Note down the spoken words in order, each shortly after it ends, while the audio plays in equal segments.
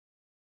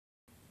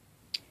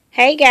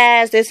Hey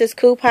guys, this is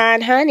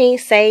Coupon Honey,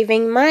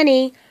 saving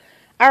money.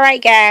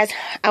 Alright guys,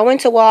 I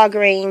went to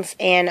Walgreens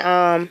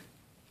and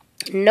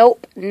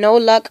nope, no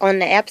luck on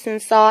the Epsom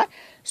salt.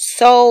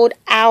 Sold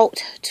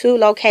out 2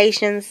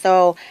 locations,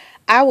 so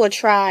I will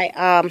try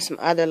some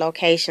other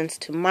locations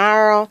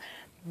tomorrow,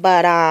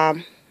 but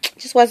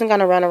just wasn't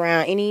going to run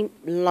around any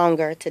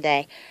longer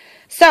today.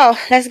 So,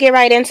 let's get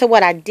right into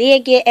what I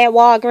did get at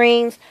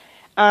Walgreens.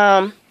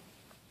 And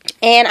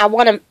I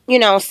want to,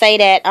 say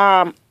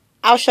that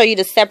I'll show you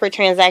the separate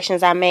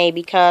transactions I made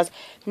because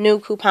new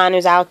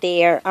couponers out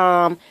there.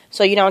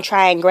 So you don't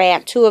try and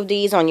grab 2 of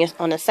these on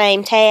the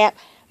same tab.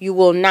 You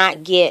will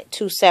not get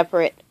 2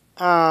 separate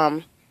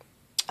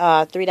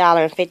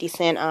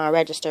 $3.50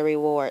 register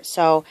rewards.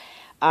 So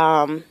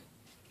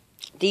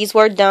these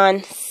were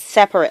done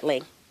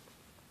separately.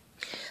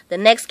 The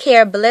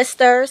nexcare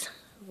blisters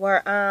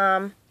were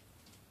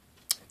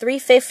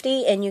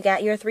 $3.50 and you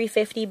got your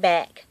 $3.50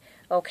 back.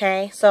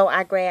 Okay, so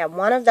I grabbed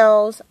one of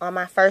those on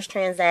my first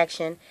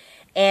transaction,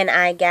 and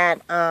I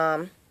got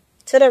to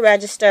the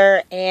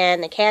register,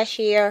 and the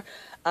cashier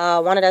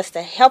wanted us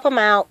to help him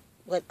out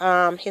with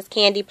his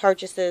candy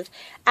purchases.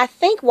 I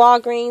think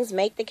Walgreens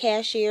make the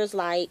cashiers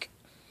like,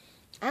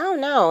 I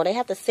don't know, they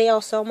have to sell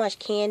so much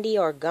candy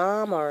or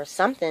gum or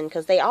something,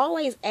 because they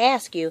always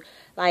ask you,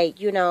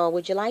 like,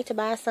 would you like to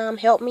buy some?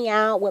 Help me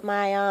out with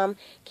my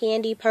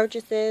candy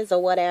purchases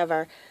or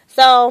whatever.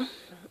 So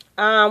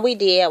we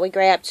did. We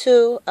grabbed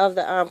 2 of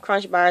the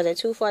Crunch bars at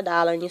 2 for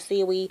 $1, and you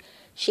see we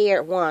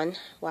shared one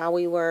while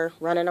we were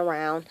running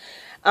around.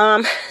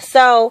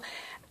 So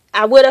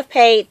I would have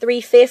paid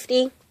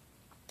 $3.50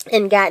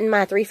 and gotten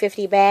my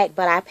 $3.50 back,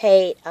 but I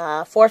paid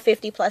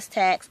 $4.50 plus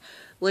tax,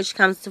 which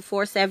comes to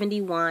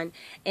 $4.71,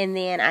 and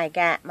then I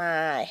got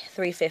my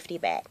 $3.50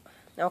 back.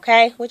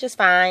 Okay, which is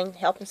fine.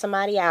 Helping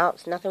somebody out.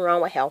 There's nothing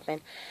wrong with helping.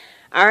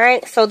 All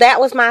right, so that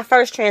was my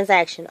first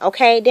transaction.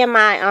 Okay, then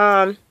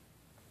my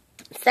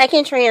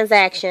second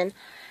transaction,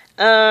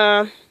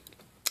 I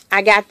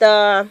got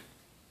the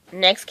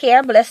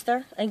nexcare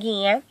blister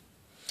again.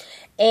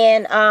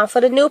 And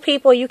for the new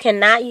people, you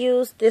cannot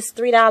use this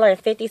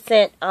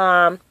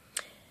 $3.50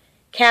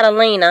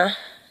 Catalina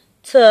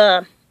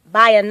to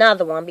buy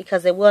another one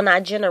because it will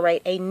not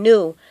generate a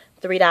new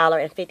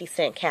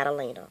 $3.50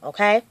 Catalina.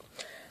 Okay?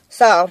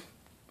 So,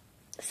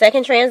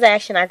 second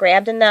transaction, I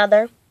grabbed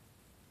another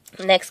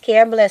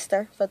nexcare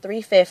blister for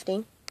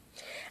 $3.50.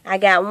 I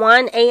got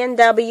one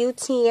A&W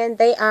 10.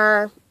 They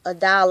are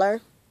 $1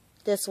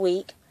 this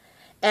week.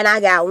 And I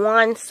got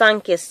one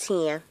Sunkist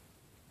 10.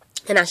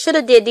 And I should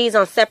have did these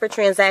on separate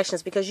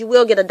transactions because you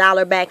will get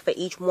 $1 back for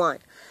each one.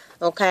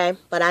 Okay?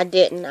 But I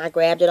didn't. I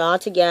grabbed it all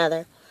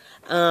together.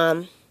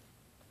 Trying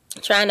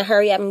to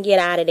hurry up and get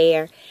out of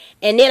there.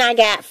 And then I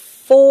got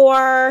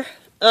 4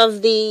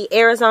 of the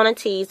Arizona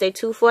teas. They're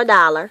 2 for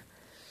 $1.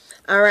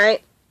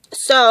 Alright?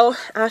 So,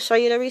 I'll show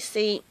you the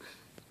receipt.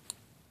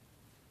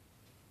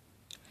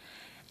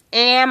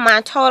 And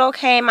my total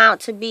came out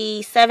to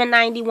be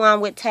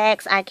 $7.91 with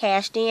tax. I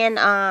cashed in,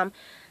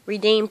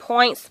 redeemed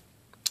points.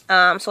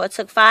 So it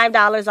took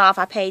 $5 off.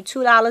 I paid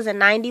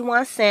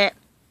 $2.91.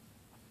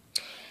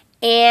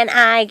 And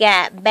I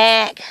got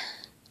back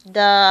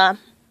the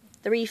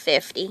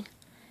 $3.50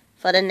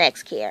 for the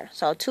nexcare.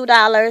 So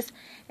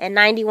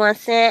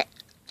 $2.91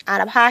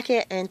 out of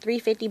pocket and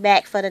 $3.50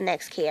 back for the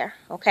nexcare.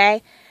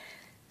 Okay?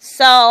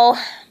 So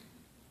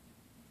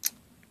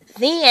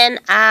then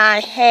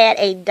I had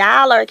a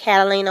 $1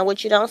 Catalina,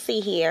 which you don't see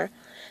here,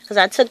 because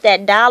I took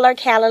that $1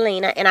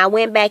 Catalina and I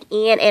went back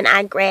in and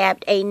I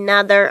grabbed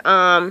another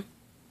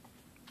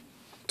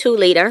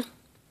 2-liter,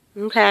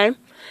 okay,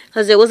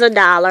 because it was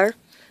 $1.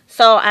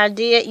 So I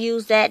did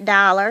use that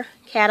 $1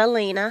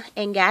 Catalina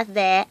and got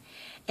that,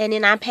 and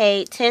then I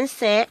paid 10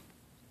 cents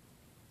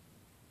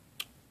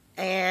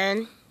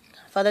and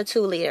for the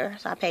 2-liter.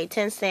 So I paid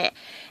 10 cents.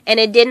 And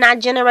it did not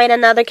generate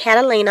another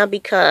Catalina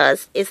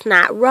because it's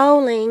not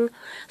rolling.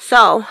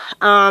 So,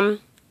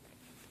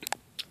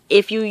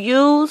 if you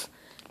use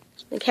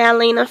the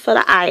Catalina for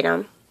the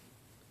item,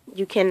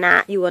 you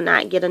will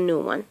not get a new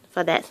one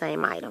for that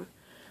same item.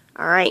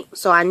 Alright,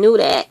 so I knew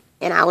that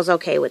and I was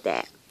okay with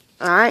that.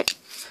 Alright,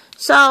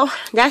 so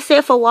that's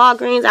it for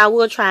Walgreens. I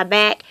will try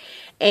back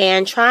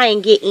and try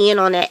and get in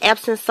on that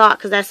Epsom salt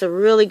because that's a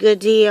really good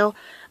deal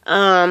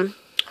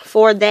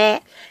for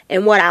that.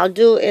 And what I'll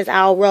do is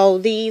I'll roll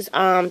these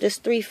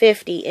just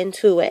 $3.50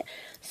 into it.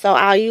 So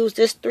I'll use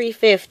this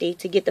 $3.50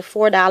 to get the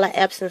 $4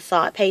 Epsom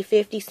salt, pay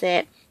 50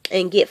 cents,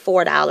 and get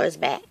 $4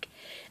 back.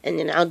 And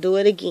then I'll do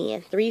it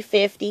again.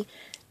 $3.50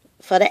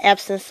 for the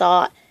Epsom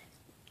salt.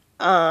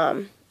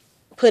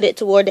 Put it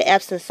toward the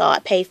Epsom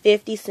salt, pay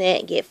 50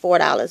 cents, get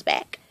 $4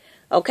 back.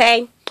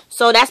 Okay?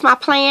 So that's my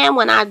plan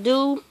when I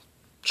do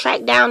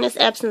track down this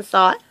Epsom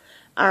salt.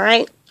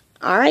 Alright?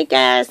 Alright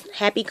guys,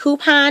 happy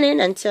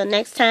couponing. Until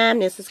next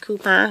time, this is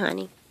Coupon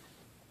Honey.